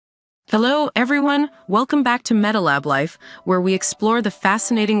Hello, everyone. Welcome back to Medilablife, where we explore the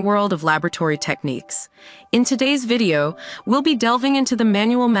fascinating world of laboratory techniques. In today's video, we'll be delving into the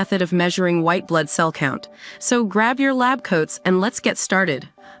manual method of measuring white blood cell count. So grab your lab coats and let's get started.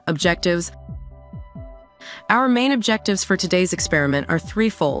 Objectives. Our main objectives for today's experiment are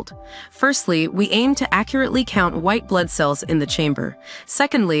threefold. Firstly, we aim to accurately count white blood cells in the chamber.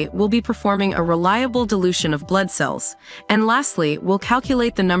 Secondly, we'll be performing a reliable dilution of blood cells. And lastly, we'll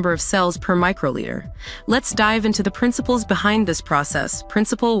calculate the number of cells per microliter. Let's dive into the principles behind this process.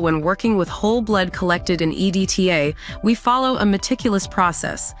 Principle: when working with whole blood collected in EDTA, we follow a meticulous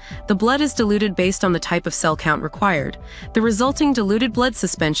process. The blood is diluted based on the type of cell count required. The resulting diluted blood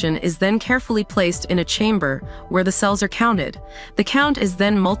suspension is then carefully placed in a chamber where the cells are counted. The count is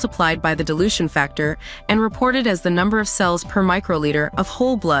then multiplied by the dilution factor and reported as the number of cells per microliter of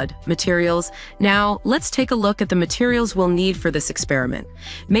whole blood. Materials. Now, let's take a look at the materials we'll need for this experiment.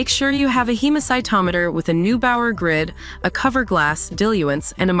 Make sure you have a hemocytometer with a Neubauer grid, a cover glass,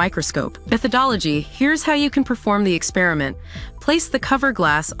 diluents, and a microscope. Methodology. Here's how you can perform the experiment. Place the cover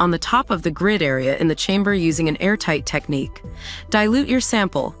glass on the top of the grid area in the chamber using an airtight technique. Dilute your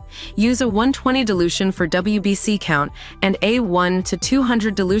sample. Use a 120 dilution for WBC count and a 1 to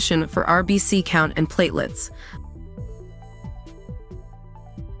 200 dilution for RBC count and platelets.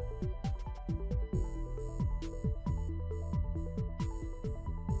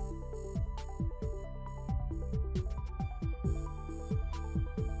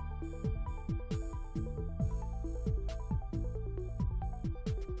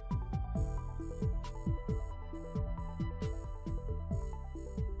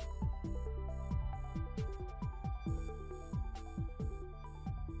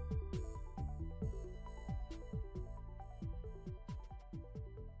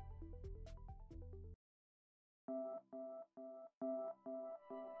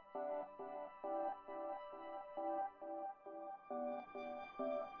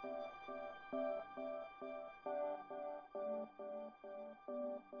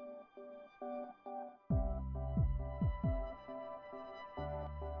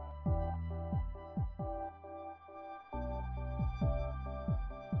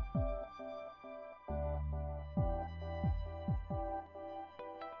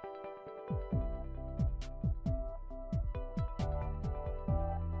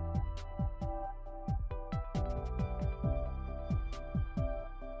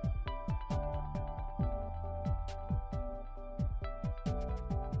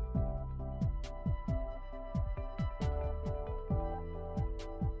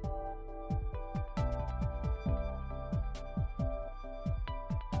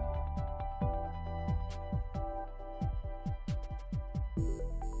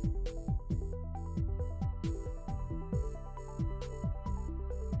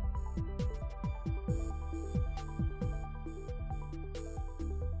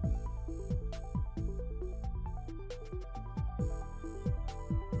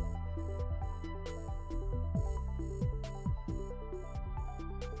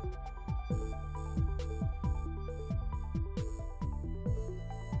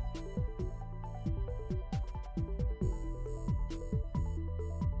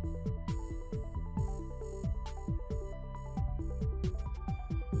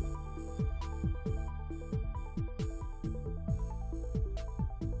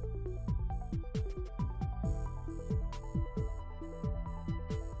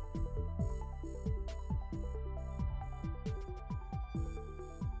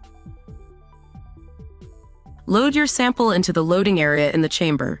 Load your sample into the loading area in the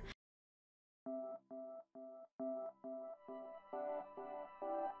chamber.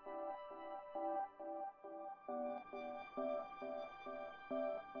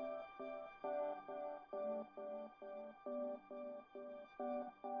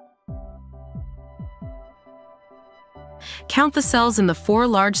 Count the cells in the 4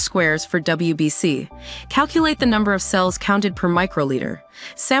 large squares for WBC. Calculate the number of cells counted per microliter.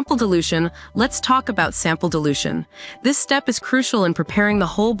 Sample dilution. Let's talk about sample dilution. This step is crucial in preparing the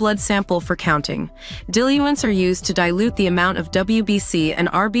whole blood sample for counting. Diluents are used to dilute the amount of WBC and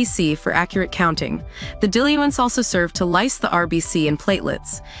RBC for accurate counting. The diluents also serve to lyse the RBC and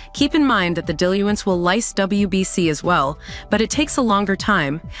platelets. Keep in mind that the diluents will lyse WBC as well, but it takes a longer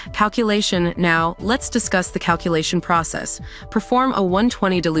time. Calculation. Now, let's discuss the calculation process. Perform a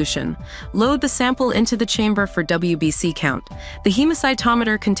 120 dilution. Load the sample into the chamber for WBC count. The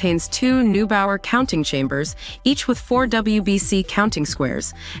hemocytometer contains 2 Neubauer counting chambers, each with 4 WBC counting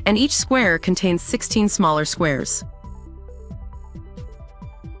squares, and each square contains 16 smaller squares.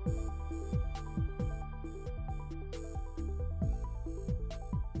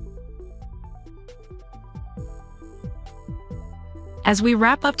 As we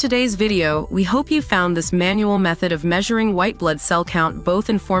wrap up today's video, we hope you found this manual method of measuring white blood cell count both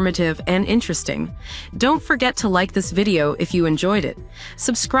informative and interesting. Don't forget to like this video if you enjoyed it.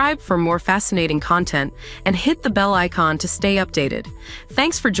 Subscribe for more fascinating content and hit the bell icon to stay updated.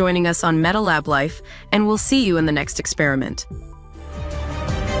 Thanks for joining us on Medilablife, and we'll see you in the next experiment.